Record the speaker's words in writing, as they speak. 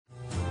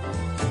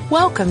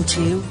Welcome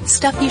to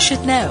Stuff You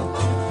Should Know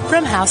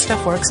from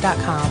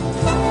HowStuffWorks.com.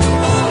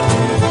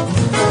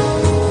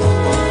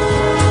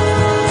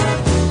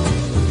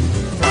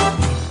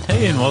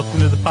 Hey, and welcome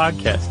to the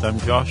podcast. I'm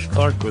Josh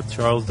Clark with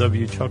Charles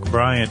W. Chuck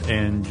Bryant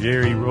and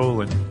Jerry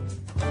Rowland.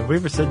 Have we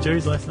ever said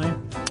Jerry's last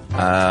name?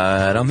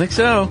 I don't think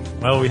so.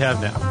 Well, we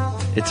have now.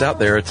 It's out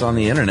there. It's on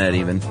the internet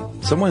even.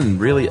 Someone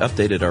really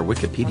updated our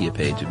Wikipedia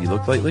page. Have you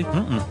looked lately?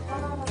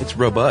 It's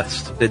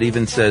robust. It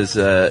even says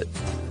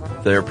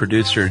their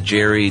producer,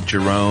 Jerry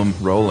Jerome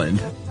Rowland.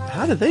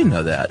 How do they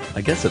know that?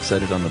 I guess I've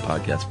said it on the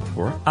podcast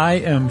before. I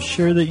am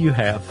sure that you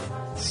have.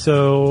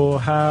 So,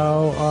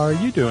 how are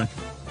you doing?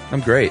 I'm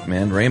great,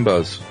 man.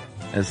 Rainbows,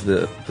 as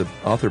the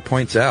author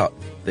points out,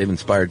 they've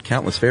inspired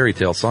countless fairy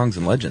tale songs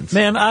and legends.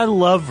 Man, I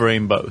love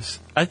rainbows.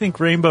 I think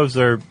rainbows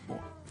are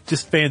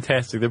just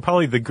fantastic. They're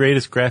probably the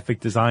greatest graphic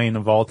design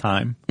of all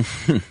time.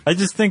 I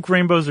just think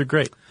rainbows are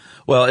great.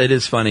 Well, it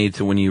is funny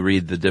when you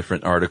read the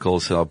different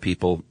articles, how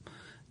people,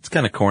 it's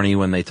kind of corny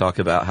when they talk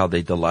about how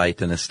they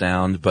delight and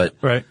astound, but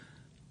right.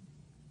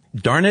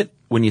 Darn it,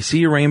 when you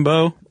see a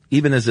rainbow,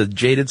 even as a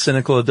jaded,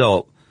 cynical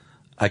adult,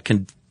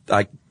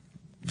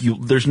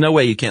 there's no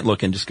way you can't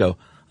look and just go,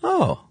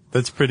 oh.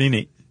 That's pretty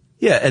neat.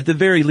 Yeah, at the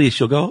very least,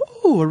 you'll go,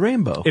 oh, a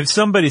rainbow. If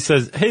somebody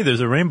says, hey,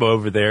 there's a rainbow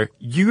over there,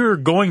 you're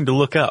going to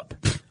look up.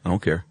 I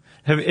don't care.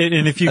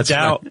 And if you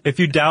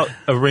doubt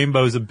a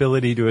rainbow's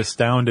ability to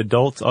astound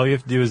adults, all you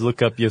have to do is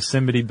look up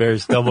Yosemite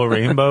Bear's Double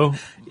Rainbow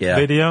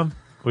video,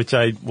 which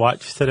I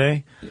watched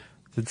today.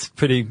 It's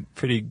pretty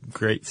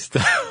great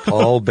stuff.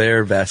 Paul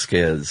Bear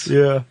Vasquez.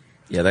 Yeah.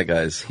 Yeah, that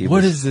guy's.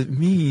 What does it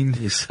mean?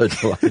 He's so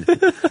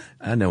delighted.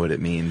 I know what it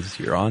means.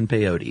 You're on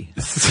peyote.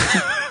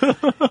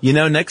 You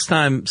know, next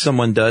time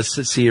someone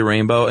does see a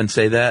rainbow and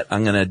say that,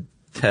 I'm going to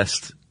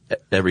test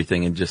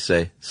everything and just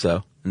say,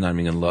 so. I'm not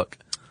even going to look.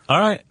 All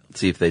right.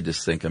 See if they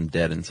just think I'm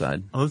dead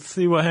inside. Let's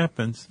see what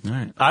happens. All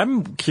right.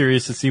 I'm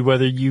curious to see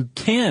whether you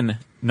can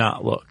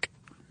not look.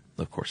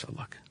 Of course I'll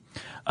look.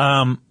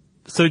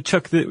 So,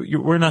 Chuck,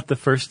 we're not the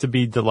first to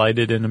be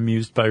delighted and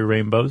amused by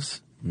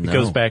rainbows. No. It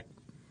goes back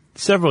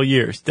several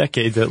years,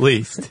 decades at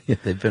least. Yeah,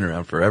 they've been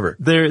around forever.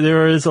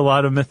 There is a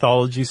lot of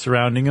mythology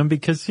surrounding them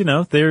because, you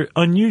know, they're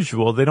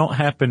unusual. They don't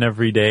happen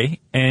every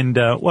day. And,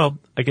 well,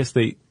 I guess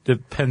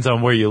depends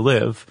on where you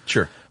live.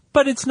 Sure.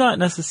 But it's not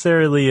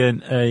necessarily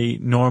a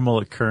normal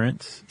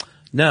occurrence.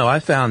 No, I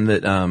found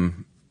that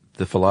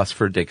the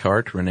philosopher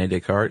René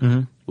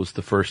Descartes, was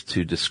the first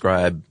to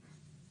describe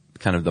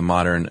kind of the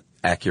modern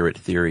accurate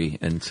theory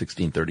in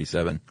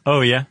 1637.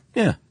 Oh, yeah?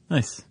 Yeah.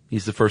 Nice.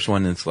 He's the first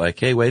one that's like,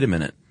 hey, wait a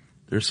minute.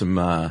 There's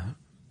some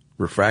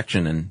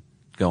refraction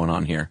going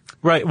on here.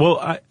 Right.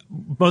 Well,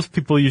 most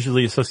people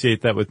usually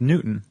associate that with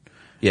Newton.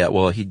 Yeah,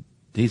 well,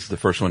 he's the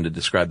first one to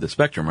describe the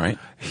spectrum, right?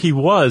 He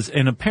was,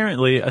 and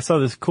apparently I saw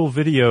this cool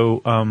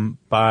video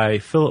by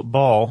Philip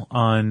Ball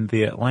on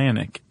The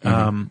Atlantic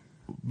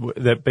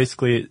that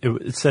basically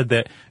it said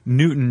that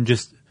Newton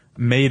just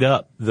made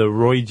up the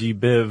Roy G.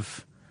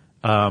 Biv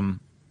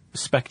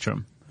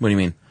spectrum. What do you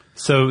mean?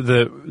 So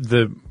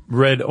the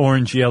red,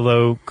 orange,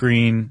 yellow,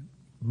 green,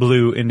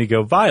 blue,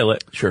 indigo,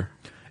 violet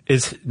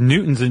is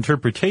Newton's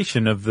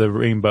interpretation of the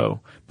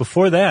rainbow.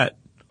 Before that,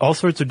 all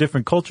sorts of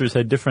different cultures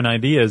had different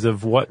ideas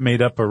of what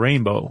made up a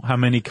rainbow, how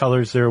many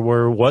colors there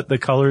were, what the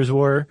colors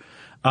were.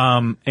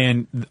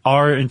 And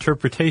our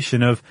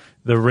interpretation of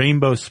the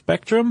rainbow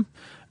spectrum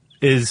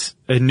is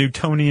a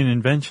Newtonian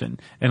invention.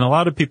 And a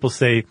lot of people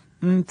say,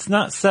 it's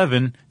not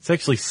 7, it's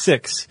actually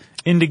 6.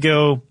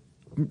 Indigo,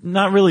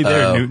 not really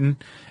there, Newton.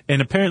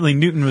 And apparently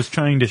Newton was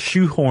trying to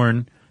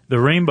shoehorn the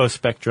rainbow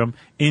spectrum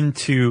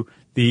into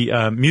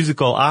the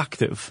musical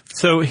octave.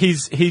 So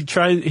he's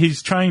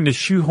trying to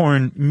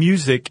shoehorn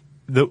music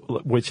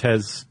which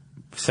has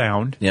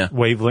sound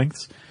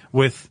wavelengths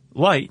with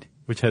light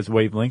which has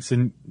wavelengths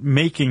and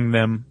making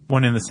them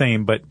one and the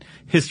same, but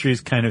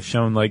history's kind of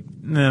shown like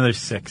no, there's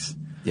 6.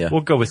 Yeah.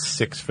 We'll go with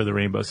 6 for the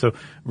rainbow. So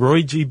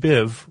Roy G.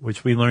 Biv,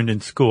 which we learned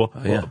in school.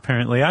 Well,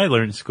 apparently I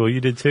learned in school. You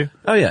did too?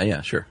 Oh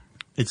yeah, sure.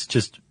 It's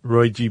just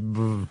Roy G.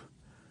 Biv.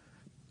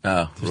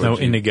 Oh, there's no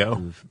indigo.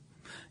 Biv.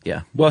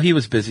 Yeah. Well, he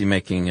was busy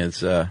making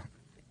his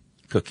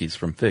cookies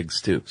from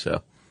figs too,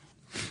 so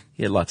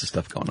he had lots of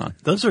stuff going on.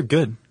 Those are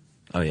good.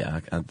 Oh yeah,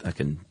 I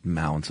can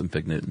mound some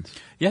Fig Newtons.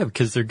 Yeah,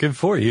 because they're good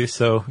for you,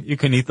 so you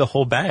can eat the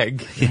whole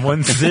bag in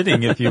one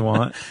sitting if you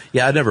want.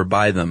 Yeah, I never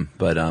buy them,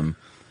 but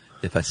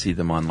if I see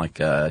them on like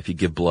if you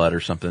give blood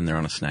or something, they're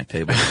on a snack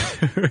table.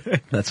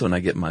 Right. That's when I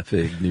get my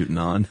Fig Newton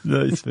on.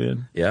 Nice,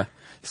 man. Yeah.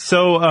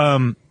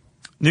 So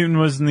Newton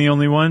wasn't the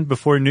only one.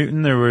 Before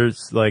Newton, there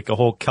was like a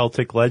whole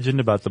Celtic legend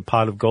about the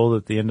pot of gold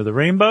at the end of the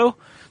rainbow.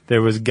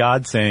 There was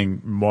God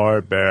saying,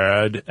 "More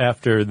bad,"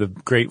 after the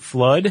Great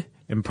Flood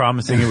and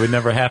promising it would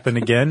never happen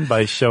again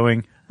by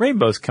showing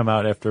rainbows come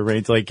out after rain.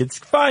 It's like, it's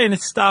fine,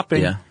 it's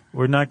stopping. Yeah.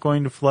 We're not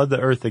going to flood the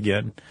earth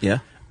again. Yeah.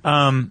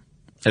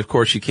 Of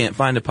course, you can't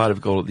find a pot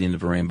of gold at the end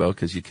of a rainbow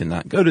because you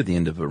cannot go to the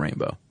end of a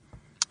rainbow.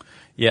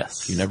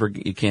 Yes.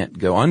 You can't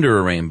go under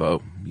a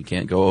rainbow. You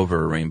can't go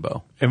over a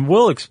rainbow. And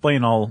we'll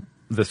explain all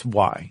this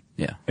why.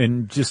 Yeah.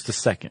 In just a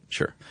second.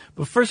 Sure.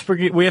 But first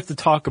we have to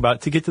talk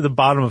about, to get to the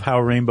bottom of how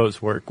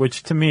rainbows work,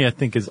 which to me I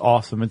think is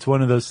awesome. It's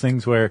one of those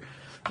things where,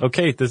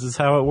 okay, this is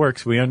how it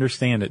works. We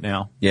understand it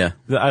now. Yeah.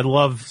 I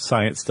love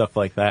science stuff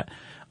like that.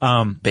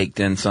 Baked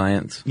in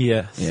science.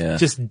 Yes. Yeah.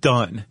 Just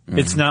done. Mm-hmm.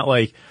 It's not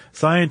like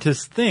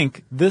scientists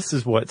think this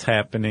is what's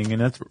happening,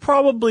 and that's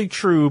probably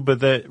true,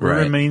 but that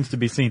remains to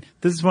be seen.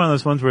 This is one of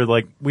those ones where,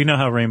 like, we know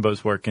how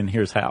rainbows work, and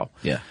here's how.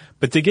 Yeah.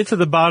 But to get to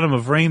the bottom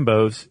of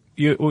rainbows,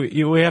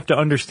 we have to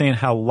understand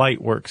how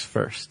light works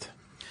first.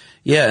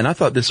 Yeah, and I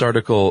thought this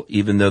article,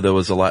 even though there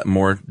was a lot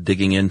more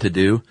digging in to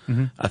do,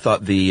 I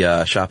thought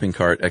the shopping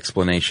cart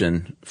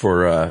explanation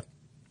for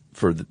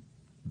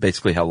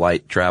basically how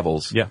light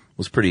travels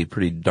was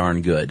pretty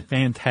darn good.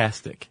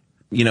 Fantastic.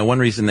 You know, one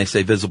reason they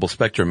say visible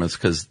spectrum is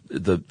because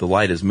the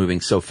light is moving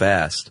so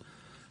fast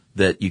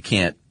that you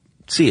can't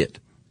see it.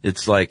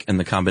 It's like, and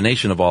the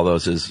combination of all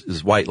those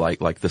is white light.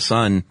 Like the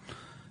sun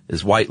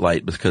is white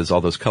light because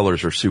all those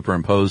colors are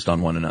superimposed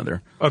on one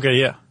another. Okay,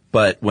 yeah.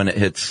 But when it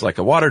hits like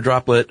a water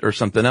droplet or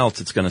something else,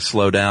 it's going to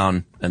slow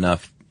down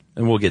enough,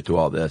 and we'll get to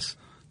all this,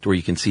 to where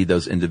you can see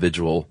those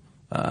individual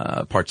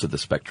parts of the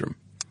spectrum.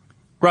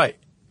 Right.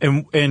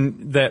 And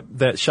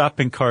that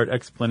shopping cart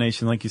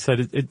explanation, like you said,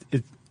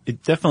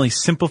 it definitely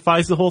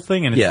simplifies the whole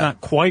thing, and it's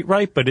not quite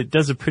right, but it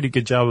does a pretty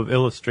good job of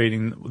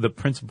illustrating the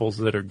principles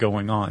that are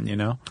going on, you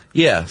know?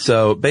 Yeah,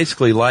 so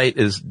basically light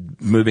is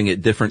moving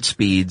at different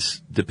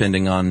speeds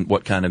depending on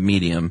what kind of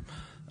medium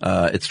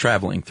it's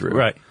traveling through.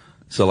 Right.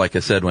 So like I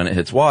said, when it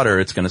hits water,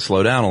 it's going to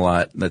slow down a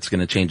lot. That's going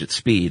to change its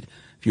speed.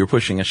 If you're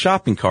pushing a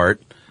shopping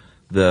cart,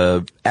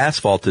 the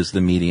asphalt is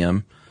the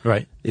medium.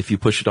 Right. If you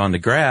push it onto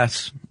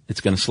grass,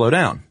 it's going to slow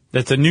down.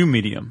 That's a new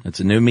medium. It's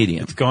a new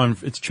medium. It's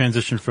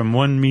transitioned from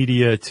one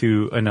media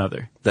to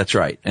another. That's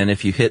right. And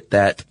if you hit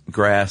that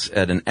grass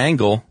at an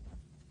angle,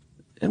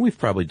 and we've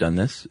probably done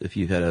this, if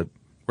you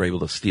were able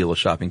to steal a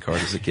shopping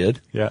cart as a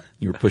kid. Yeah.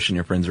 You were pushing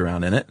your friends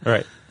around in it.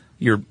 Right.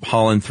 You're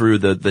hauling through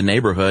the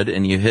neighborhood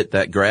and you hit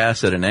that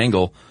grass at an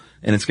angle,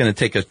 and it's going to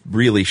take a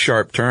really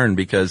sharp turn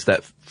because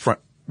that front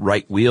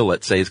right wheel,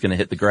 let's say, is going to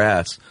hit the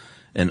grass,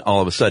 and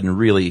all of a sudden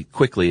really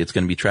quickly it's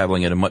going to be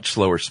traveling at a much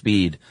slower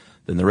speed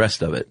than the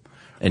rest of it.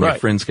 And your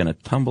friend's going to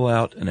tumble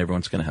out and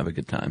everyone's going to have a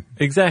good time.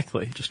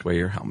 Exactly. Just wear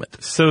your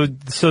helmet. So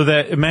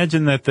that,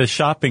 imagine that the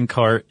shopping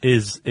cart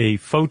is a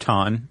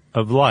photon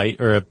of light,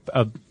 or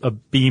a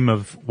beam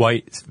of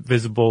white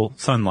visible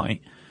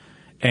sunlight,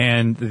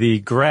 and the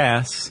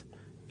grass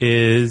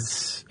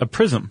is a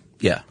prism.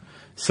 Yeah.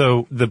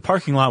 So the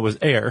parking lot was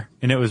air,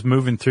 and it was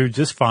moving through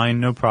just fine,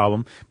 no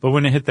problem. But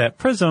when it hit that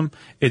prism,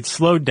 it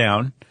slowed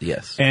down.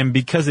 Yes. And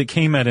because it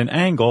came at an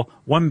angle,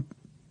 one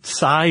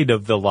side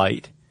of the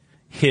light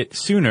hit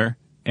sooner,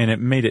 and it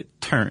made it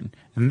turn.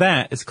 And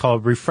that is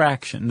called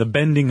refraction. The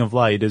bending of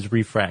light is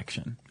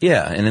refraction.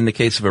 Yeah, and in the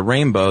case of a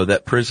rainbow,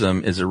 that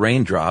prism is a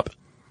raindrop.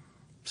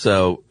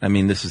 So, I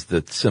mean, this is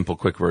the simple,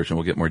 quick version.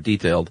 We'll get more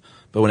detailed.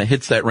 But when it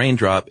hits that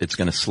raindrop, it's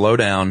going to slow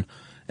down,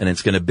 and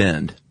it's going to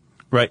bend.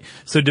 Right.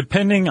 So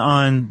depending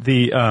on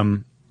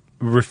the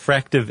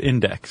refractive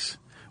index,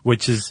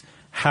 which is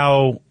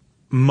how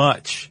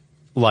much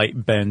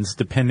light bends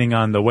depending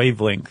on the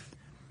wavelength,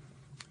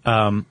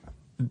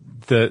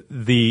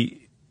 the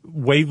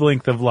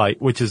wavelength of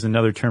light, which is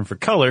another term for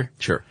color,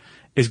 sure,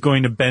 is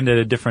going to bend at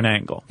a different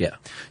angle. Yeah.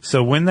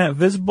 So when that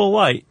visible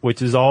light,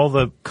 which is all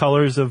the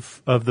colors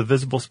of the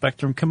visible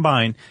spectrum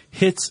combined,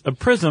 hits a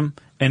prism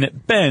and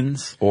it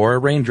bends. Or a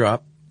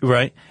raindrop.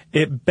 Right.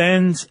 It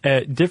bends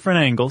at different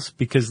angles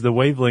because the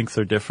wavelengths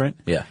are different.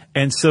 Yeah.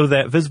 And so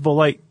that visible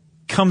light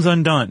comes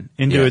undone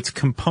into its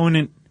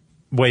component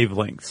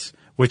wavelengths,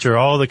 which are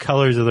all the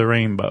colors of the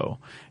rainbow,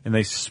 and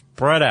they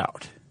spread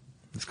out.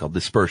 It's called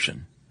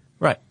dispersion.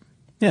 Right.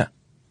 Yeah.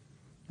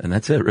 And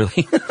that's it,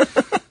 really.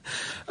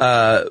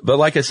 But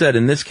like I said,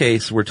 in this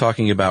case, we're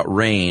talking about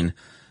rain.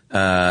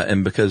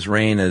 And because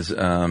rain is,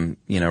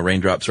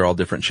 raindrops are all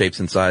different shapes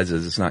and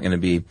sizes, it's not going to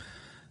be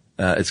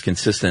as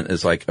consistent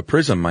as like a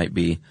prism might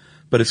be,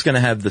 but it's going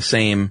to have the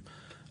same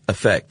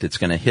effect. It's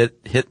going to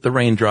hit the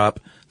raindrop.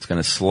 It's going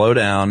to slow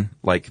down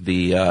like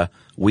the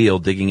wheel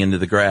digging into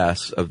the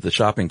grass of the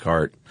shopping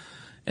cart,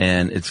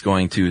 and it's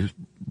going to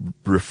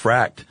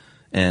refract.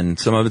 And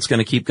some of it's going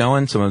to keep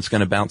going, some of it's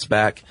going to bounce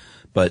back,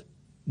 but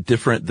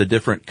the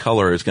different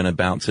color is going to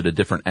bounce at a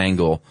different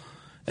angle,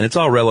 and it's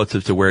all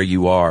relative to where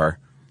you are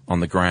on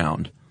the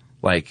ground.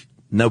 Like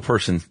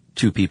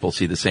two people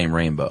see the same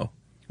rainbow.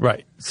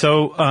 Right.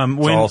 So,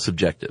 it's all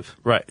subjective.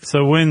 Right.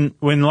 So when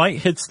light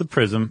hits the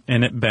prism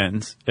and it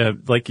bends,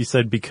 like you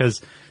said,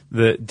 because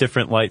the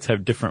different lights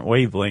have different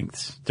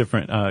wavelengths,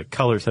 different,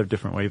 colors have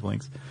different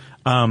wavelengths.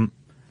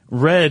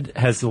 Red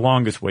has the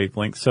longest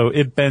wavelength, so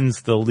it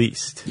bends the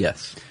least.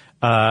 Yes.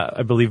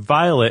 I believe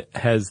violet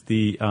has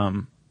the,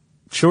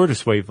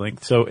 shortest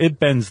wavelength, so it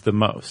bends the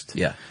most.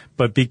 Yeah.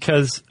 But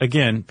because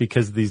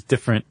these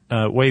different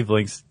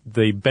wavelengths,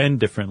 they bend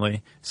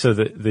differently, so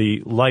that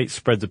the light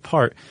spreads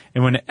apart.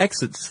 And when it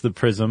exits the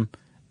prism,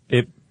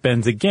 it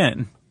bends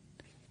again,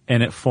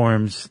 and it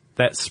forms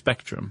that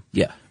spectrum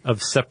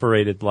of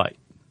separated light.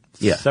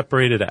 Yeah.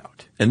 separated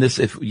out. And this,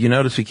 if you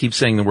notice, we keep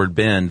saying the word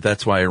bend.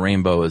 That's why a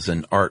rainbow is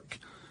an arc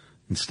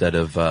instead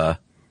of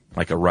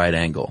like a right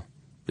angle,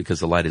 because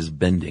the light is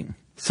bending.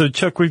 So,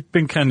 Chuck, we've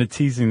been kind of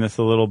teasing this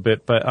a little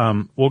bit, but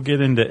we'll get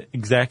into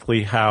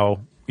exactly how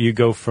you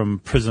go from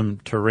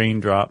prism to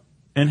raindrop,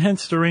 and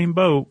hence the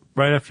rainbow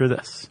right after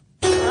this.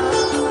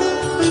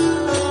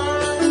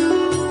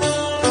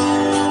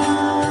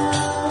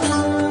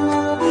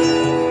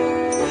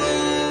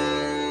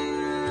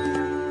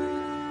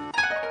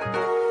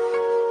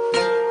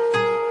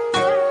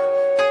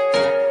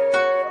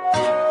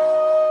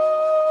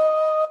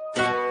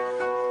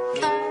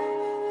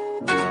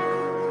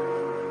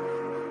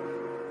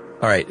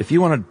 All right, if you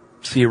want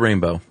to see a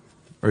rainbow,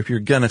 or if you're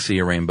going to see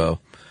a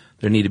rainbow,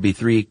 there need to be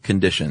 3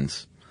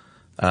 conditions.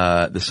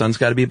 The sun's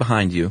got to be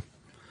behind you.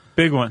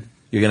 Big one.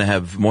 You're going to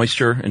have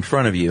moisture in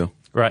front of you.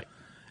 Right.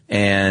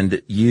 And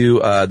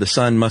the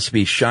sun must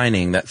be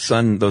shining.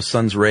 Those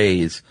sun's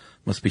rays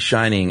must be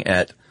shining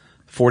at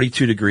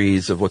 42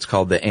 degrees of what's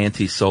called the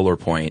anti-solar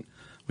point,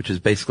 which is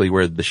basically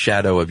where the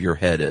shadow of your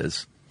head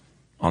is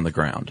on the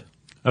ground.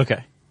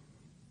 Okay.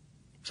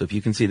 So if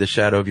you can see the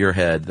shadow of your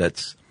head,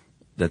 that's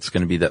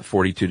going to be that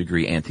 42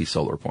 degree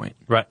anti-solar point.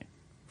 Right.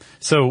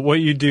 So what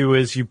you do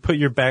is you put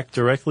your back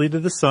directly to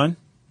the sun,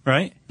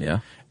 right? Yeah.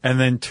 And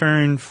then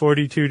turn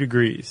 42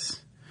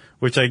 degrees,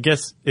 which I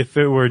guess if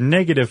it were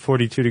negative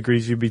 42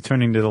 degrees, you'd be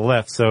turning to the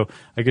left. So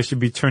I guess you'd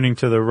be turning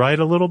to the right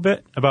a little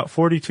bit, about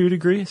 42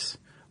 degrees,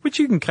 which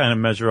you can kind of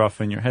measure off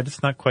in your head.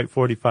 It's not quite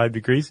 45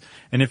 degrees.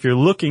 And if you're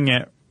looking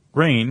at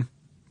rain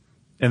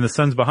and the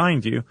sun's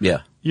behind you,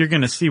 yeah, you're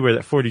going to see where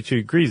that 42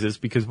 degrees is,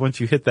 because once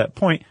you hit that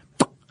point,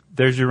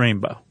 there's your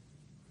rainbow.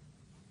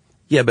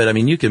 Yeah, but I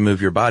mean, you can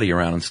move your body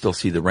around and still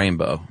see the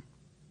rainbow.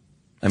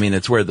 I mean,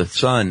 it's where the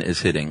sun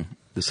is hitting.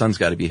 The sun's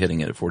got to be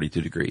hitting it at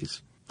 42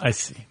 degrees. I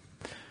see.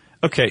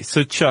 Okay,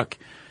 so Chuck,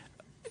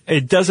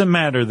 it doesn't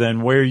matter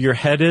then where your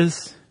head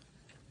is.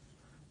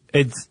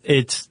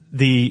 It's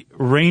the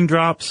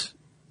raindrops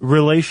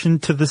relation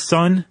to the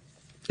sun.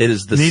 It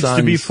is the needs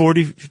to be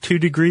 42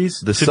 degrees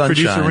to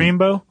produce a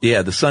rainbow.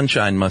 Yeah, the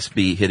sunshine must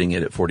be hitting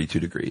it at 42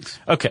 degrees.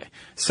 Okay,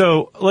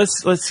 so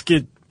let's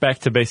get back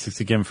to basics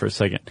again for a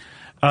second.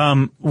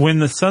 When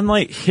the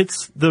sunlight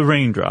hits the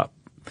raindrop,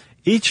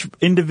 each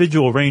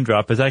individual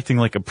raindrop is acting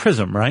like a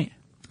prism, right?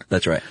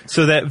 That's right.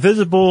 So that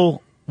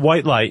visible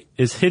white light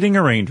is hitting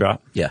a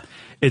raindrop. Yeah.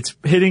 It's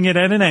hitting it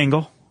at an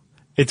angle.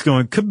 It's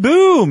going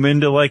kaboom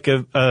into like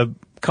a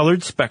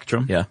colored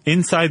spectrum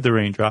inside the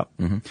raindrop.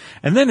 Mm-hmm.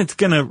 And then it's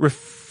going to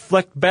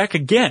refract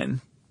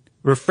again,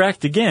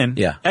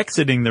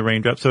 exiting the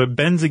raindrop. So it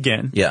bends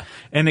again. Yeah.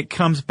 And it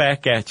comes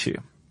back at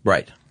you.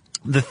 Right.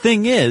 The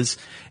thing is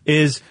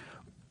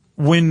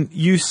when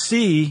you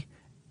see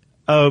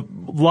a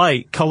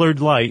colored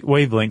light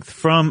wavelength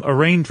from a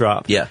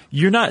raindrop,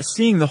 you're not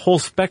seeing the whole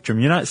spectrum.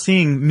 You're not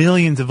seeing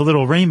millions of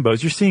little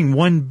rainbows. You're seeing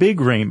one big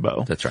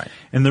rainbow. That's right.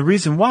 And the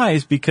reason why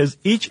is because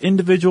each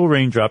individual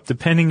raindrop,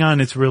 depending on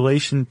its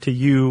relation to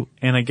you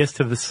and I guess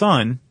to the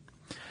sun,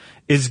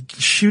 is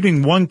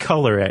shooting one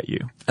color at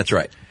you. That's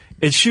right.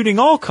 It's shooting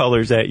all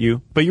colors at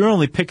you, but you're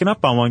only picking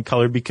up on one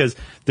color because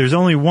there's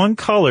only one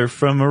color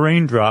from a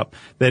raindrop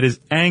that is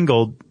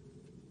angled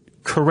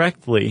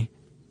correctly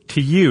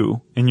to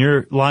you in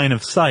your line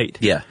of sight.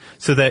 Yeah.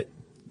 So that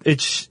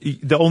it's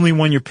the only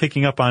one you're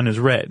picking up on is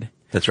red.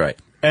 That's right.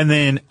 And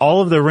then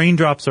all of the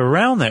raindrops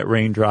around that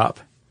raindrop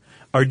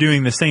are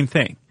doing the same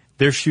thing.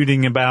 They're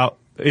shooting about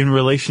in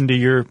relation to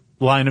your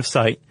line of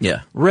sight.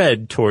 Yeah.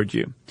 Red toward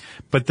you.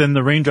 But then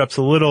the raindrops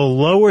a little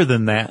lower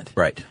than that.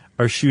 Right.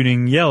 Are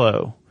shooting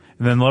yellow.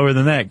 And then lower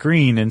than that,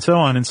 green, and so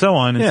on and so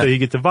on, and so you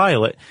get to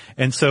violet.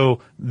 And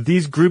so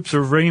these groups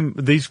of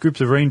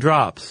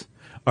raindrops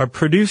are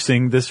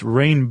producing this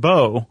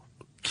rainbow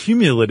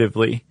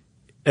cumulatively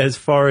as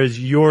far as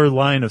your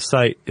line of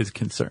sight is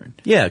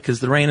concerned. Yeah, because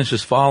the rain is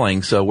just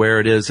falling, so where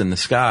it is in the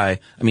sky,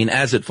 I mean,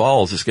 as it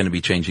falls, it's going to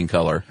be changing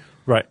color.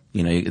 Right.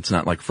 You know, it's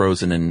not like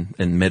frozen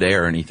in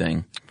midair or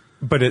anything.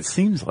 But it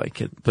seems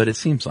like it.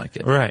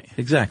 Right.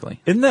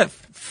 Exactly. Isn't that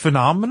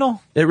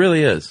phenomenal? It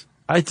really is.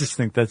 I just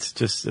think that's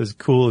just as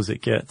cool as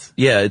it gets.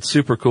 Yeah, it's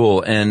super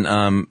cool.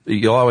 And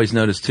you'll always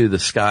notice, too, the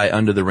sky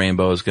under the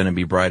rainbow is going to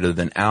be brighter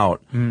than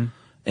out. Mm.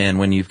 And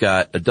when you've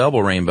got a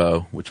double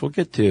rainbow, which we'll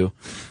get to,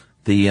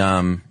 the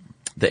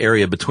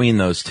area between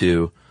those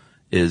two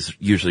is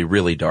usually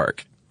really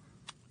dark.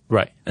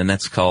 Right. And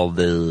that's called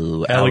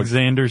the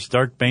Alexander's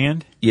Dark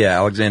Band? Yeah,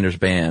 Alexander's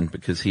Band,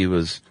 because he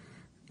was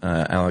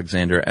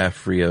Alexander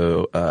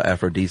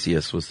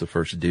Aphrodisias was the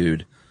first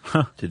dude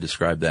to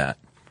describe that.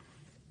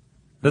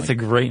 That's a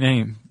great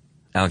name.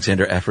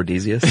 Alexander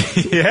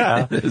Aphrodisias?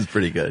 Yeah. It's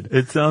pretty good.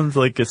 It sounds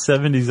like a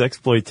 70s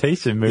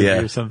exploitation movie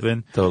or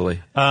something.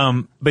 Totally.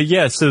 But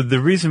yeah, so the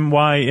reason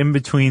why in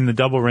between the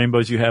double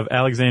rainbows you have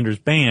Alexander's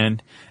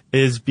Band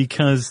is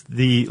because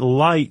the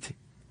light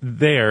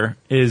there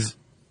is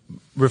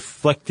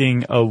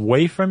reflecting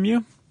away from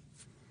you.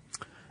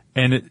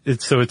 And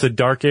it's a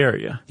dark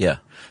area. Yeah.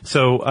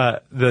 So,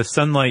 the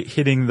sunlight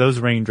hitting those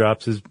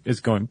raindrops is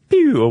going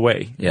pew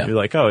away. Yeah. You're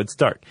like, oh, it's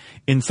dark.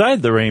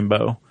 Inside the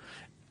rainbow,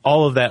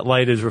 all of that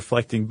light is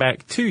reflecting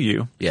back to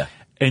you. Yeah.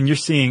 And you're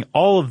seeing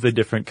all of the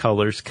different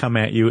colors come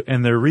at you,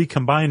 and they're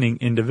recombining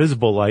into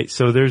visible light,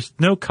 so there's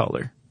no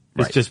color.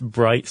 It's Right. just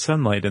bright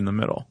sunlight in the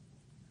middle.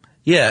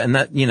 Yeah, and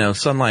that,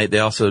 sunlight, they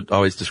also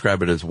always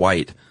describe it as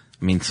white.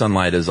 I mean,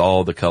 sunlight is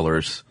all the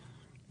colors.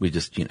 We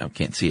just,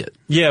 can't see it.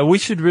 Yeah, we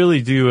should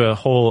really do a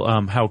whole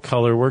how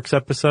color works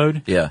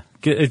episode. Yeah.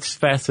 It's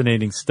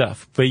fascinating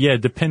stuff. But yeah,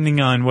 depending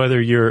on whether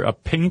you're a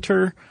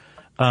painter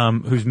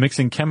who's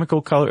mixing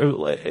chemical color,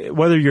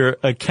 whether you're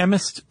a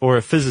chemist or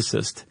a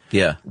physicist,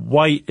 Yeah.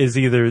 white is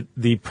either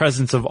the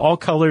presence of all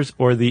colors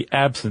or the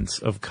absence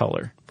of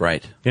color.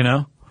 Right.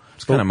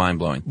 It's Kind of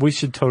mind-blowing. We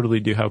should totally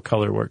do how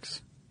color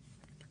works.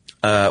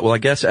 Well, I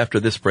guess after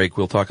this break,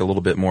 we'll talk a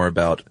little bit more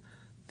about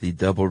the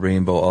double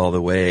rainbow all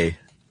the way.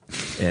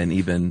 And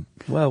even,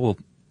 well,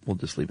 we'll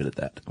just leave it at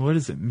that. What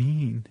does it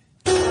mean?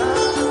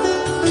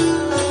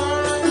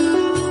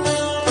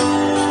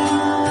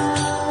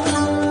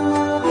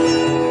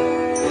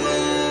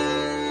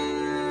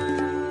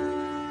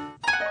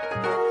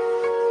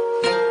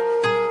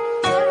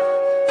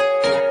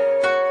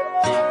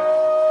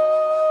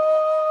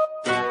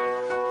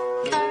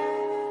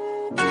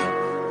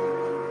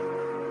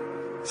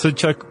 So,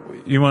 Chuck,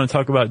 you want to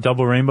talk about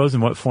double rainbows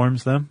and what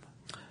forms them?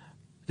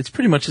 It's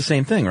pretty much the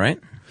same thing, right?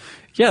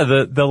 Yeah,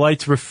 the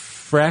light's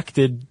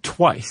refracted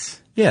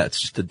twice. Yeah, it's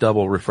just a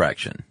double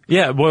refraction.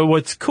 Yeah, well,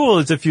 what's cool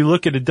is if you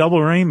look at a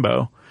double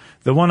rainbow,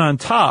 the one on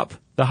top,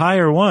 the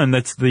higher one,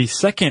 that's the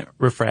second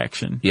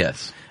refraction,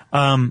 Yes.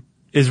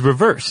 is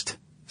reversed.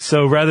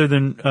 So rather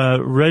than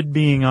red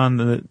being on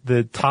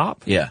the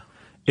top, Yeah.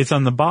 it's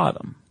on the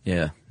bottom.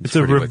 Yeah. It's a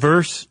pretty wicked.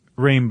 reverse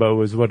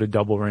rainbow is what a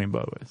double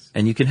rainbow is.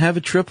 And you can have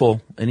a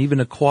triple and even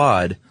a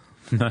quad,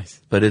 Nice.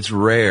 but it's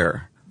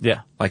rare.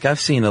 Yeah. Like I've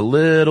seen a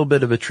little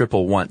bit of a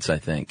triple once, I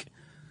think,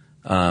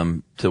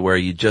 to where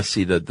you just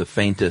see the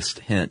faintest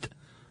hint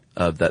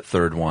of that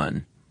third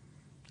one.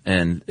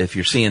 And if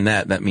you're seeing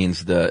that, that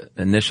means the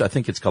initial, I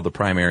think it's called the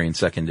primary and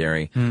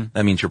secondary.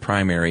 That means your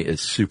primary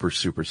is super,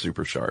 super,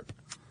 super sharp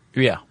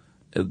Yeah.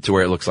 to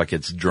where it looks like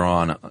it's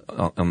drawn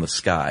on the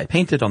sky,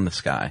 painted on the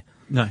sky.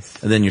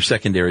 Nice. And then your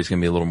secondary is going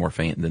to be a little more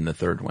faint than the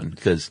third one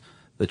because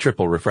the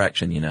triple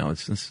refraction,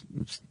 it's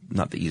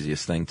not the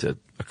easiest thing to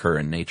occur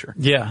in nature.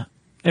 Yeah.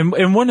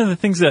 And one of the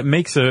things that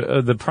makes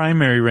the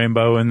primary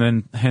rainbow and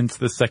then hence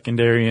the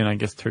secondary and I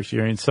guess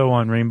tertiary and so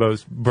on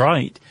rainbows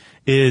bright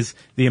is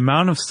the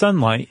amount of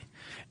sunlight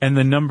and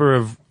the number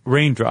of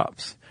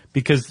raindrops.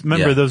 Because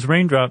remember Yeah. those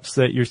raindrops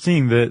that you're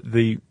seeing,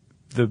 the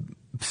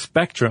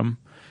spectrum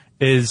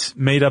is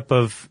made up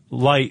of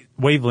light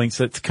wavelengths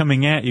that's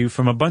coming at you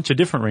from a bunch of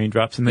different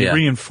raindrops and they Yeah.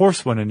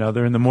 reinforce one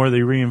another, and the more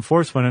they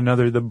reinforce one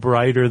another, the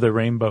brighter the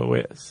rainbow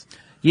is.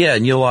 Yeah,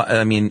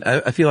 and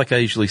I feel like I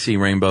usually see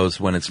rainbows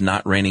when it's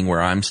not raining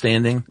where I'm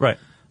standing. Right.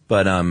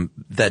 But,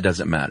 that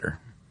doesn't matter.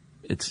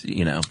 It's,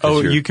 'cause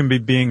Oh, you're- you can be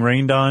being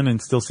rained on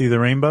and still see the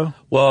rainbow?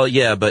 Well,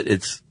 yeah, but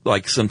it's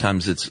like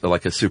sometimes it's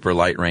like a super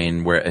light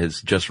rain where it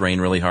has just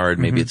rained really hard.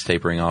 Maybe it's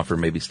tapering off or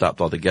maybe stopped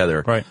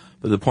altogether. Right.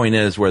 But the point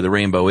is where the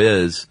rainbow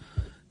is,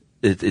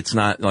 it's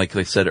not like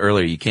I said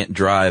earlier, you can't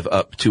drive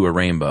up to a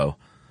rainbow.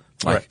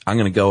 Like Right. I'm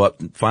going to go up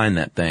and find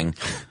that thing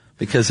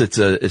because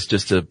it's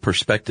just a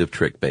perspective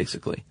trick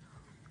basically.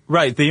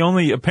 Right.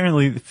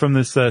 Apparently from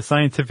this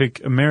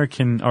Scientific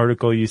American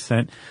article you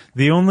sent,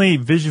 the only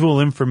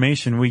visual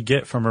information we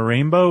get from a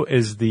rainbow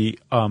is the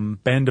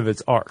bend of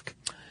its arc.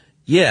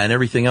 Yeah, and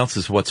everything else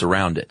is what's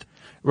around it.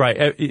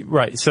 Right.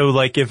 Right. So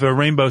like if a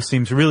rainbow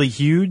seems really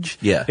huge,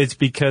 Yeah. it's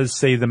because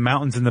say the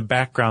mountains in the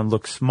background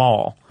look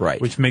small.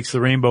 Right. Which makes the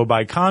rainbow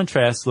by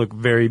contrast look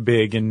very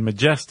big and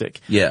majestic.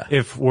 Yeah.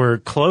 If we're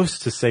close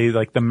to say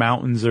like the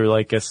mountains or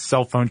like a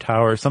cell phone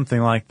tower or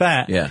something like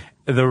that, Yeah.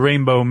 the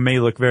rainbow may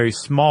look very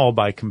small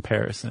by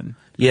comparison.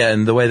 Yeah,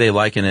 and the way they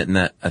liken it in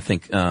that, I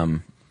think,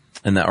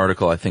 in that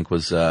article, I think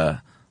was,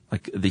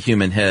 like the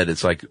human head,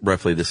 it's like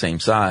roughly the same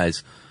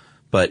size,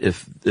 but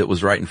if it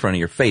was right in front of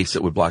your face,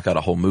 it would block out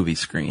a whole movie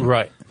screen.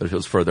 Right. But if it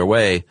was further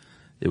away,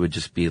 it would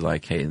just be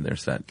like, hey,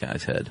 there's that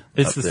guy's head.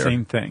 It's up the there.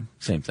 same thing.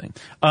 Same thing.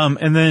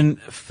 And then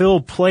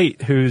Phil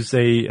Plait, who's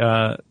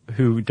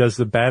who does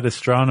the Bad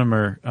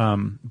Astronomer,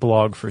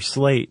 blog for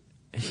Slate,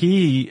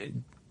 he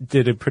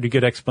did a pretty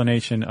good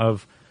explanation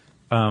of,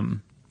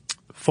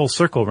 full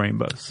circle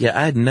rainbows. Yeah,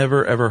 I had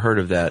never ever heard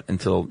of that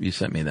until you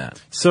sent me that.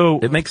 So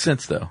It makes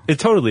sense though. it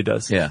totally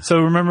does. Yeah. So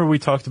remember we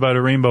talked about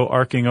a rainbow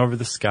arcing over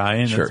the sky,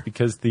 and Sure. it's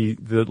because the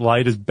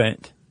light is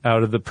bent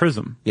out of the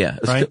prism. Yeah.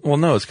 Right? Well,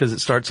 no, it's because it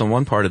starts on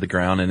one part of the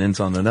ground and ends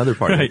on another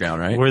part of the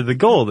ground, right? Where the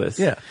gold is.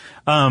 Yeah.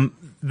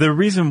 The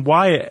reason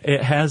why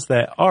it has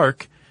that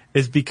arc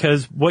is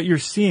because what you're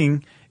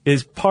seeing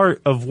is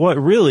part of what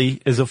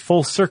really is a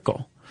full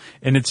circle.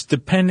 And it's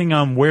depending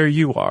on where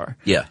you are.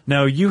 Yeah.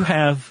 Now you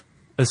have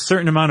a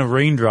certain amount of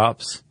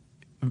raindrops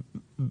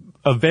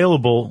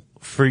available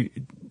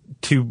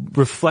to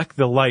reflect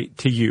the light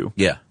to you.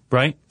 Yeah.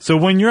 Right? So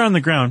when you're on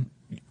the ground,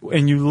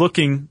 and you're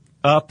looking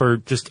up or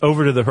just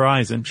over to the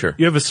horizon, Sure.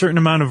 you have a certain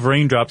amount of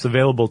raindrops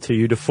available to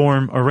you to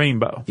form a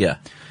rainbow. Yeah.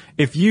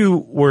 If you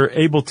were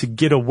able to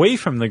get away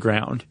from the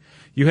ground,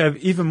 you have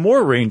even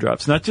more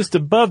raindrops, not just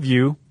above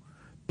you,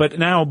 but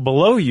now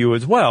below you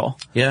as well.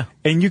 Yeah.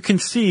 And you can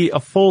see a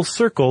full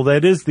circle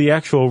that is the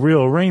actual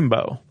real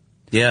rainbow.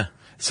 Yeah.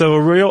 So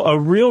a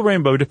real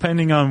rainbow,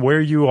 depending on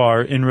where you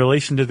are in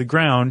relation to the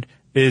ground,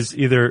 is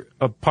either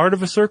a part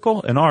of a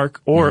circle, an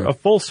arc, or a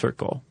full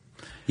circle.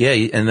 Yeah,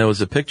 and there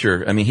was a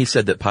picture. I mean, he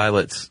said that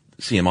pilots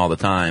see them all the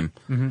time.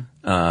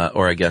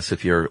 Or I guess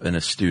if you're an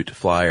astute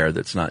flyer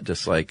that's not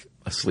just like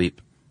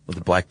asleep with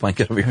a black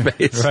blanket over your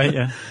face. Right,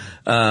 yeah.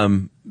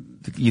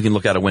 You can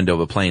look out a window of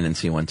a plane and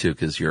see one too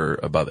because you're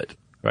above it.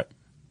 Right.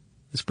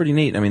 It's pretty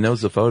neat. I mean, that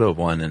was a photo of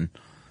one and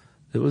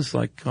it was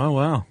like, oh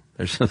wow,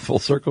 there's a full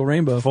circle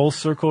rainbow. Full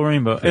circle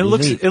rainbow. Pretty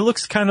neat. It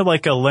looks kind of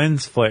like a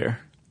lens flare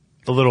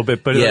a little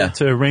bit, but Yeah.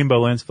 it's a rainbow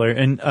lens flare.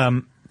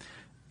 And,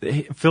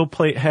 Phil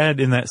Plait had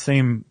in that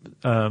same,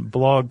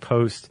 blog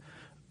post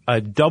a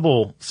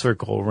double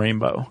circle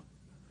rainbow,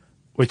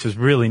 which is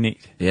really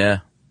neat.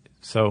 Yeah,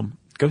 So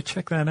go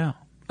check that out.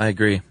 I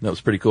agree. That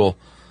was pretty cool.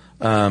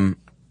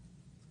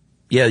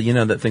 Yeah, you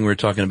know, that thing we were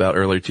talking about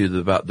earlier too,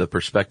 about the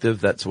perspective.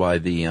 That's why I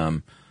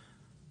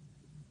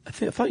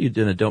thought you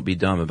did a Don't Be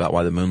Dumb about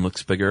why the moon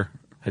looks bigger.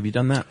 Have you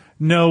done that?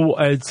 No,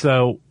 it's,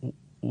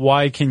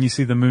 why can you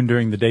see the moon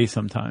during the day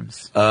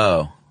sometimes?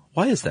 Oh,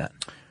 why is that?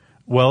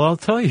 Well, I'll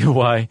tell you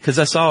why. Cause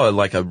I saw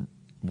like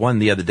one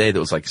the other day that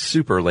was like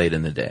super late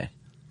in the day.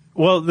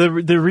 Well, the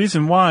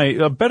reason why,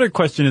 a better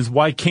question is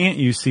why can't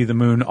you see the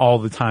moon all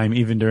the time,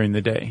 even during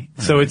the day?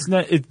 So it's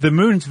not, the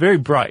moon's very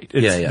bright.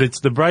 It's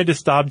the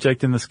brightest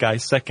object in the sky,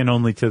 second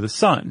only to the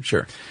sun.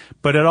 Sure.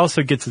 But it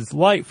also gets its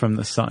light from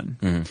the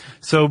sun.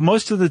 So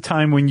most of the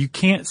time when you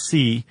can't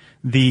see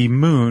the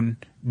moon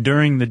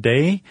during the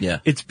day,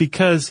 it's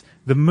because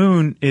the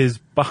moon is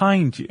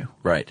behind you.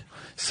 Right.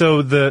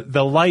 So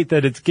the light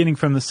that it's getting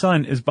from the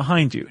sun is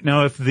behind you.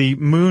 Now, if the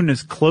moon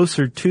is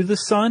closer to the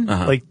sun,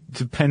 like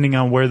depending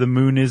on where the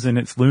moon is in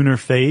its lunar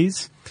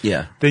phase,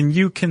 then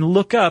you can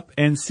look up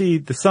and see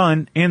the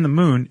sun and the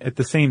moon at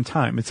the same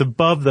time. It's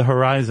above the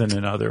horizon,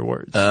 in other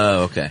words.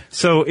 Oh, okay.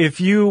 So if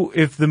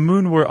the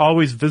moon were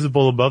always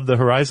visible above the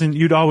horizon,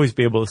 you'd always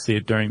be able to see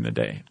it during the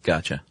day.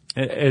 Gotcha.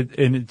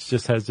 And it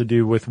just has to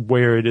do with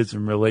where it is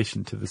in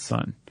relation to the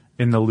sun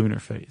in the lunar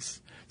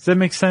phase. Does that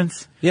make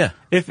sense? Yeah.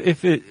 If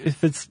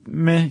it's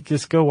meh,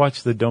 just go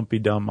watch the Don't Be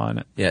Dumb on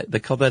it. Yeah, they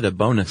call that a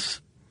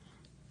bonus.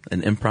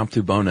 An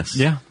impromptu bonus.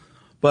 Yeah.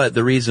 But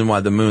the reason why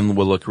the moon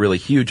will look really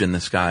huge in the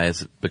sky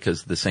is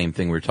because the same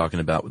thing we were talking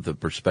about with the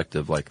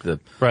perspective, like the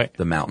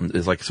mountain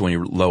is like, so when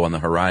you're low on the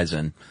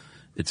horizon,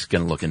 it's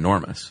going to look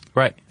enormous.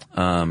 Right.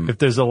 If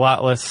there's a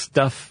lot less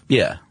stuff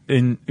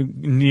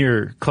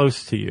near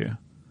close to you,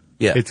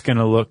 it's going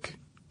to look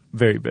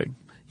very big.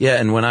 Yeah.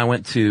 And when I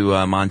went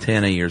to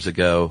Montana years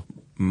ago,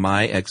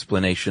 my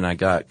explanation I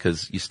got,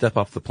 cause you step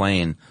off the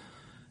plane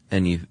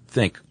and you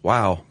think,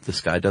 wow, the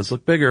sky does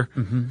look bigger.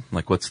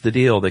 Like, what's the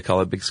deal? They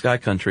call it big sky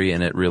country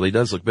and it really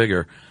does look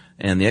bigger.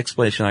 And the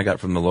explanation I got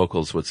from the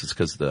locals was it's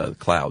cause the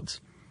clouds.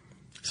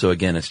 So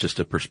again, it's just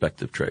a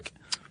perspective trick.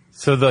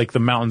 So the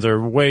mountains are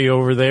way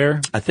over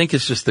there? I think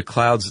it's just the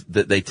clouds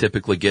that they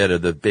typically get are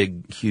the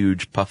big,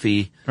 huge,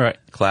 puffy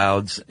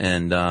clouds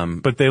and,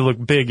 but they look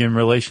big in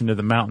relation to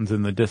the mountains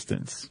in the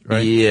distance,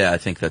 right? Yeah, I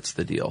think that's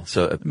the deal.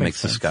 So it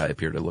makes sense. the sky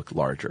appear to look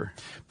larger.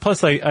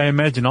 Plus, I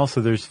imagine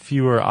also there's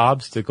fewer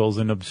obstacles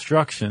and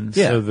obstructions.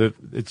 Yeah. So that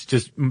it's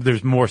just,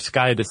 there's more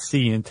sky to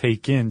see and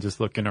take in just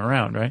looking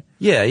around, right?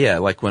 Yeah.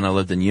 Like when I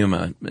lived in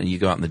Yuma and you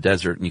go out in the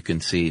desert and you can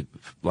see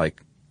like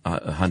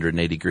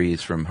 180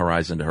 degrees from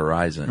horizon to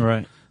horizon.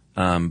 Right.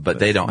 But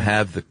they don't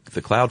have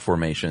the cloud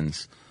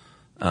formations.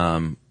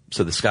 So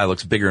the sky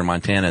looks bigger in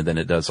Montana than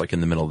it does like in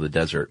the middle of the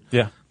desert.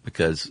 Yeah.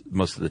 Because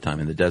most of the time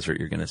in the desert,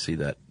 you're going to see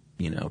that,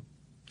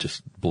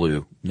 just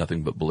blue,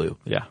 nothing but blue.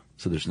 Yeah.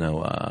 So there's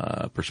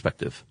no,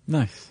 perspective.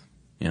 Nice.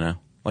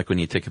 Like when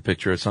you take a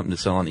picture of something to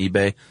sell on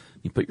eBay,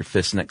 you put your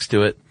fist next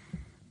to it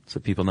so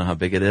people know how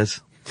big it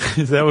is.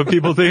 Is that what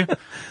people do?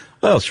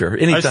 Well, sure.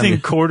 Anytime I've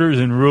seen quarters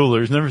and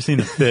rulers, never seen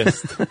a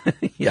fist.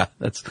 Yeah,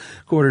 that's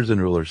quarters and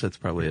rulers. That's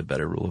probably a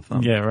better rule of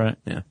thumb. Yeah, right.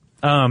 Yeah.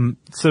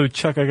 So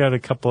Chuck, I got a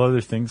couple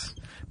other things.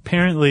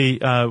 Apparently,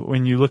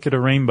 when you look at a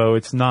rainbow,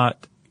 it's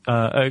not,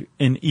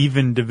 an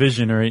even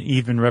division or an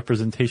even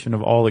representation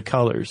of all the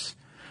colors.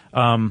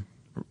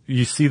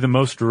 You see the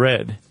most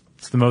red.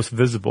 It's the most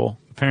visible.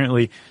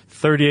 Apparently,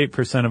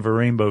 38% of a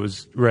rainbow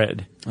is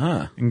red.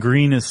 And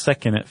green is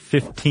second at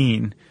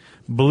 15.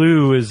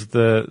 Blue is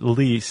the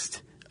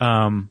least,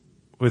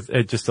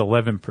 at just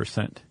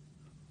 11%.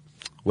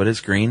 What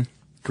is green?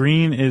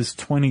 Green is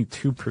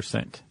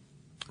 22%.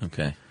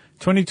 Okay.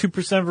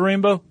 22% of a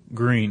rainbow,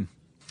 green.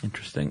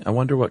 Interesting. I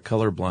wonder what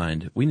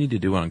colorblind. We need to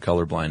do one on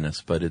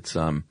colorblindness, but it's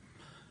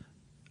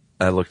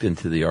I looked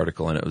into the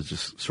article and it was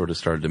just sort of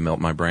started to melt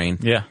my brain.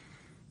 Yeah.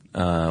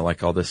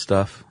 Like all this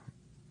stuff.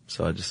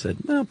 So I just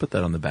said, no, put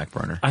that on the back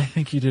burner. I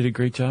think you did a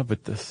great job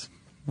with this.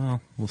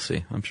 Well, we'll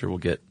see. I'm sure we'll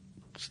get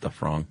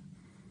stuff wrong.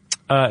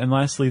 And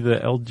lastly, the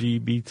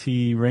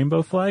LGBT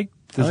rainbow flag,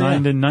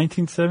 designed in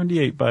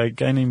 1978 by a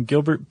guy named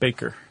Gilbert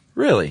Baker.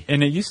 Really?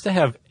 And it used to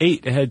have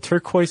 8. It had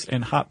turquoise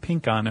and hot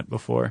pink on it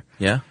before.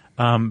 Yeah.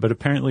 But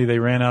apparently they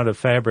ran out of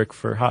fabric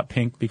for hot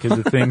pink because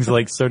the things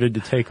like started to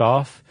take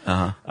off.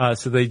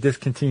 So they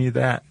discontinued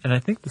that. And I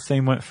think the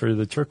same went for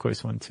the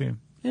turquoise one too.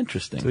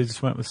 Interesting. So they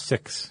just went with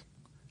 6.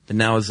 And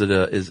now it's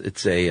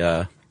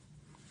a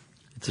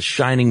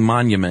shining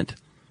monument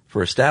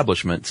for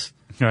establishments.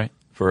 Right.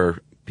 For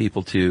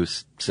people to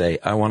say,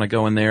 I want to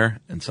go in there,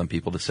 and some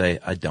people to say,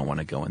 I don't want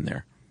to go in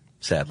there.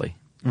 Sadly.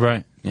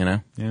 Right. You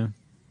know? Yeah.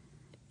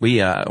 We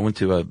went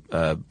to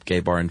a gay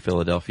bar in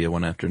Philadelphia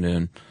one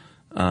afternoon,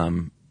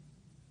 and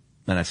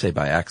I say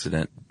by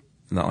accident,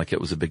 not like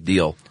it was a big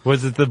deal.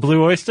 Was it the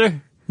Blue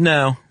Oyster?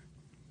 No,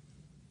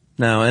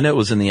 and it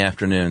was in the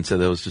afternoon, so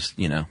there was just,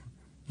 you know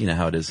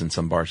how it is in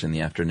some bars in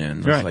the afternoon.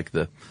 There's like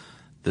the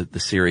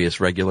serious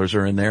regulars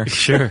are in there.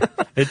 Sure.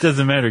 It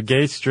doesn't matter.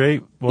 Gay,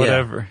 straight,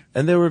 whatever. Yeah.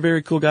 And they were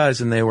very cool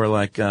guys, and they were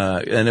like,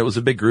 and it was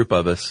a big group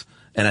of us,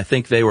 and I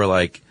think they were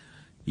like,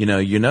 you know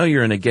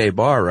you're in a gay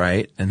bar,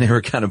 right? And they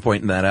were kind of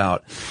pointing that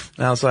out.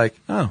 And I was like,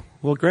 oh,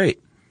 well,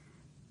 great.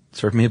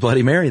 Serve me a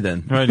Bloody Mary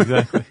then. Right,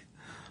 exactly.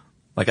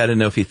 Like, I didn't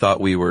know if he thought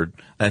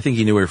I think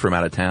he knew we were from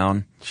out of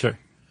town. Sure.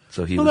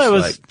 So he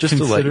was like, just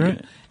to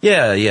like,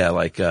 yeah,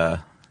 like, he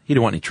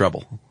didn't want any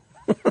trouble.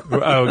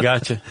 Oh,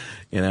 gotcha.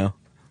 You know?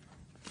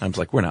 I was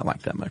like, we're not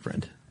like that, my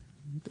friend.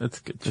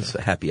 That's good. Just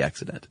a happy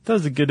accident. That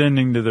was a good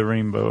ending to the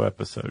rainbow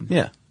episode.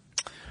 Yeah.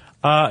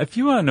 If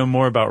you want to know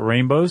more about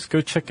rainbows,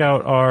 go check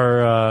out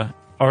our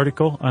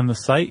article on the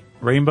site,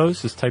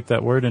 Rainbows. Just type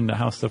that word into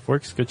How Stuff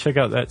Works. Go check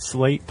out that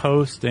Slate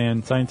Post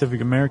and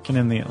Scientific American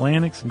and The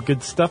Atlantic. Some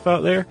good stuff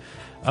out there.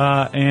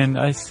 And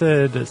I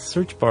said a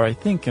search bar, I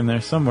think, in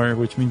there somewhere,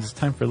 which means it's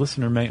time for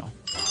listener mail.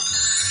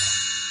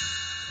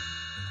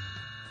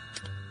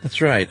 That's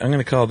right. I'm going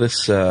to call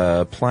this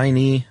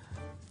Pliny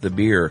the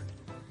Beer.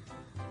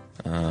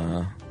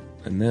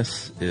 And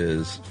this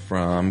is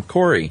from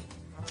Corey.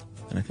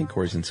 And I think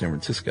Corey's in San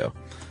Francisco.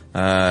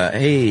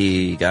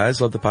 Hey,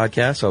 guys, love the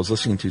podcast. I was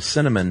listening to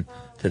Cinnamon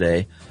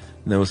today,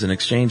 and there was an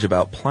exchange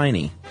about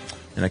Pliny,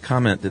 and a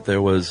comment that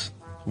there was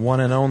one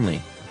and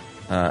only.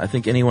 I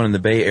think anyone in the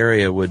Bay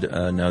Area would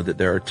know that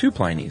there are 2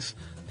 Plinies,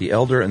 the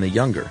Elder and the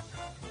Younger.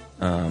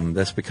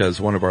 That's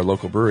because one of our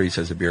local breweries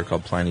has a beer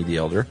called Pliny the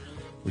Elder,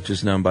 which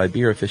is known by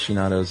beer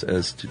aficionados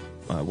as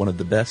one of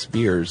the best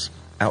beers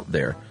out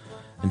there.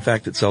 In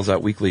fact, it sells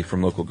out weekly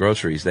from local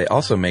groceries. They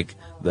also make,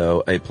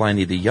 though, a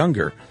Pliny the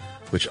Younger,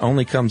 which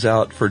only comes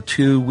out for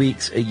 2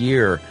 weeks a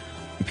year.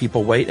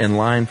 People wait in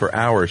line for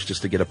hours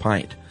just to get a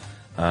pint.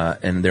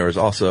 And there is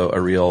also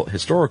a real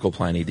historical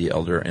Pliny the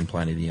Elder and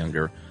Pliny the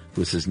Younger,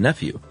 who is his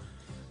nephew.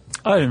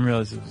 I didn't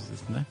realize it was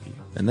his nephew.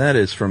 And that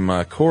is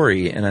from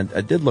Corey, and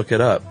I did look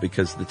it up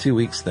because the 2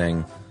 weeks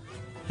thing,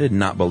 I did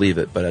not believe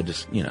it, but I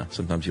just,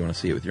 sometimes you want to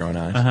see it with your own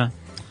eyes. Uh-huh.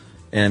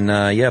 And,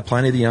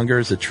 Pliny the Younger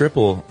is a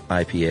triple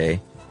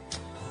IPA.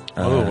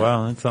 Oh,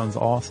 wow, that sounds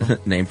awesome.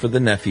 Named for the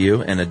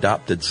nephew and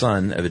adopted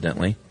son,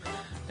 evidently.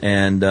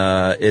 And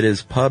it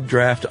is pub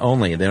draft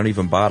only. They don't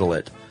even bottle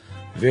it.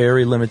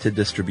 Very limited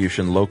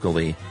distribution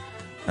locally,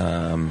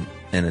 and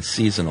it's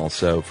seasonal.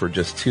 So for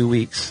just 2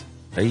 weeks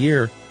a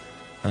year,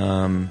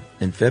 in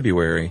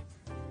February,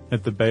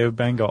 at the Bay of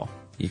Bengal,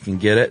 you can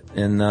get it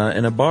in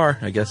a bar,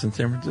 I guess, in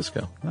San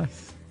Francisco.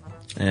 Nice.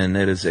 And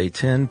it is a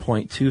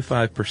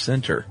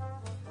 10.25%er.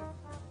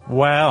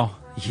 Wow.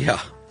 Yeah.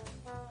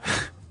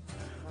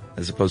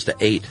 As opposed to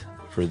 8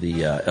 for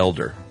the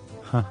Elder.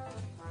 Huh.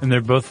 And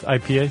they're both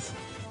IPAs?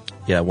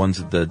 Yeah,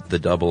 one's the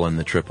double and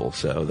the triple.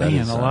 So that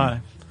is alive.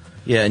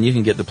 Yeah, and you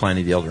can get the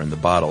Pliny the Elder in the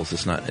bottles.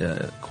 It's not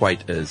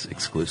quite as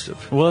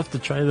exclusive. We'll have to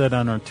try that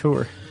on our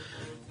tour.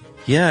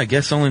 Yeah, I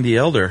guess only the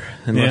Elder,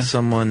 unless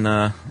someone...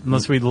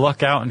 unless we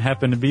luck out and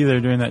happen to be there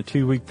during that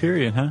 2 week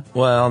period, huh?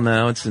 Well,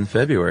 no, it's in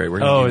February. We're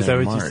going to is that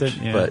what March. You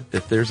said? Yeah. But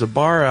if there's a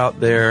bar out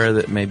there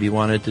that maybe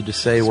wanted to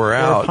just say we're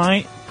out... a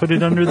pint, put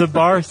it under the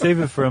bar, save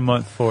it for a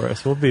month for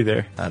us. We'll be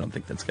there. I don't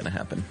think that's going to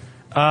happen.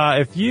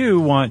 If you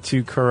want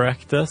to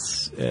correct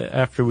us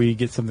after we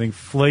get something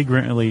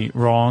flagrantly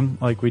wrong,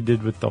 like we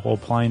did with the whole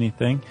Pliny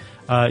thing,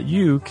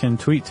 you can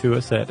tweet to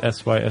us at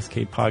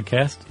SYSK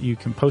Podcast. You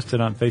can post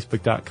it on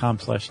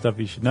Facebook.com/Stuff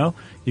You Should Know.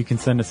 You can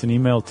send us an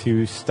email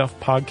to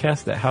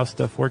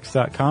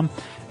stuffpodcast@howstuffworks.com.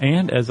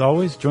 And as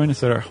always, join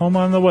us at our home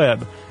on the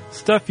web,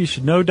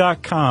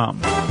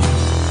 StuffYouShouldKnow.com.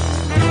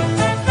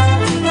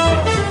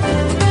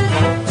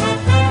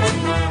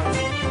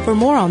 For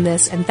more on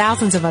this and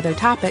thousands of other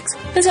topics,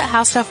 visit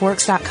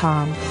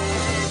HowStuffWorks.com.